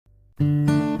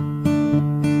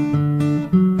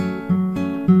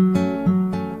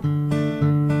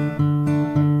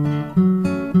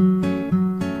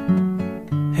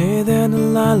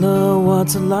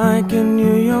What's it like in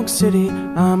New York City?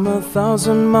 I'm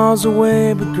 1,000 miles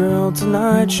away, but girl,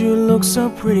 tonight you look so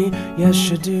pretty. Yes,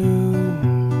 you do.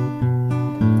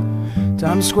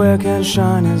 Times Square can't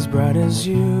shine as bright as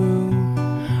you.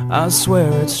 I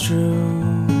swear it's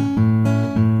true.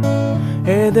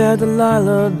 Hey there,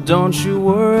 Delilah, don't you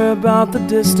worry about the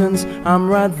distance. I'm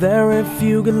right there if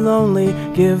you get lonely.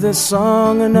 Give this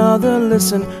song another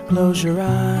listen. Close your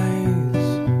eyes.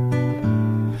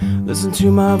 Listen to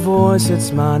my voice,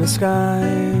 it's my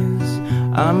disguise.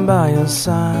 I'm by your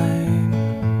side.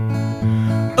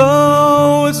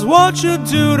 Oh, it's what you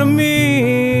do to me.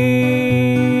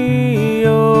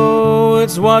 Oh,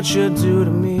 it's what you do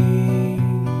to me.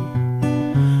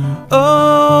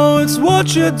 Oh, it's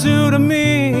what you do to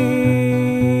me.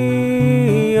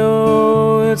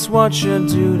 Oh, it's what you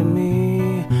do to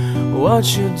me.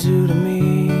 What you do to me.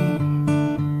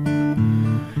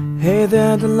 Hey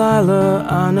there, Delilah,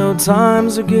 I know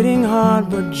times are getting hard,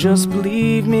 but just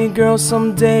believe me, girl,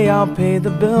 someday I'll pay the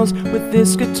bills. With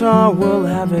this guitar, we'll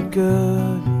have it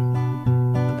good.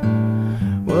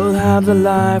 We'll have the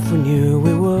life we knew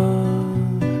we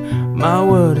would. My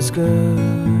word is good.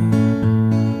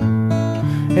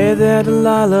 Hey there,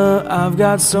 Delilah, I've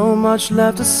got so much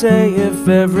left to say. If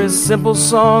every simple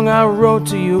song I wrote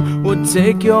to you would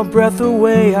take your breath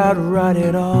away, I'd write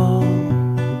it all.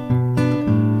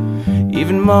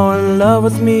 Even more in love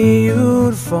with me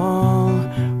you'd fall.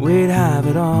 We'd have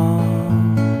it all.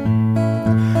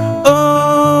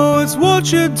 Oh, it's what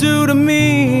you do to me.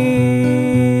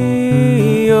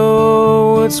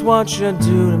 Oh, it's what you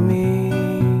do to me.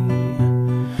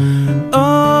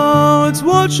 Oh, it's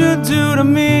what you do to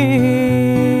me.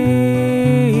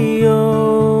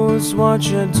 Oh, it's what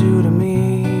you do to me.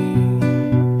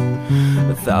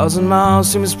 1,000 miles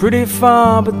seems pretty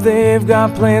far, but they've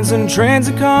got planes and trains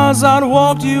and cars. I'd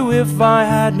walk to you if I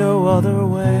had no other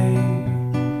way.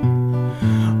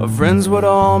 Our friends would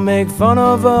all make fun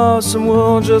of us, and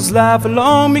we'll just laugh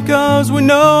along, because we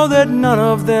know that none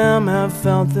of them have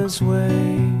felt this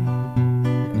way.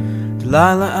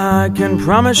 Delilah, I can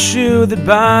promise you that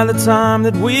by the time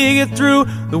that we get through,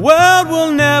 the world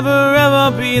will never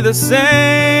ever be the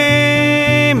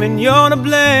same, and you're to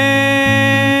blame.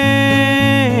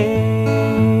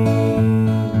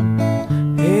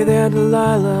 Hey there,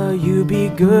 Delilah, you be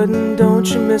good and don't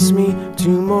you miss me.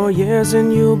 2 more years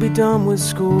and you'll be done with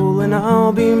school, and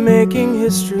I'll be making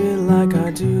history like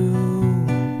I do.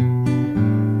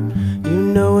 You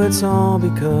know it's all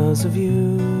because of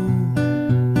you.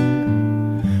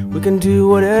 We can do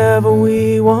whatever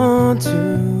we want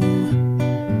to.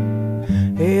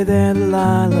 Hey there,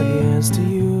 Delilah, here's to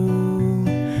you.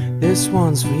 This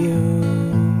one's for you.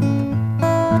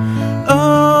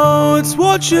 Oh, it's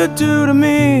what you do to me.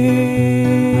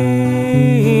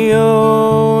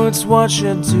 Oh, it's what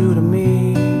you do to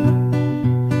me.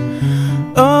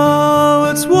 Oh,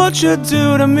 it's what you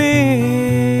do to me.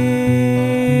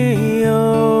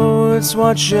 Oh, it's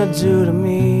what you do to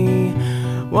me.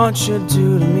 What you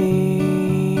do to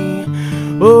me.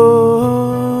 Oh.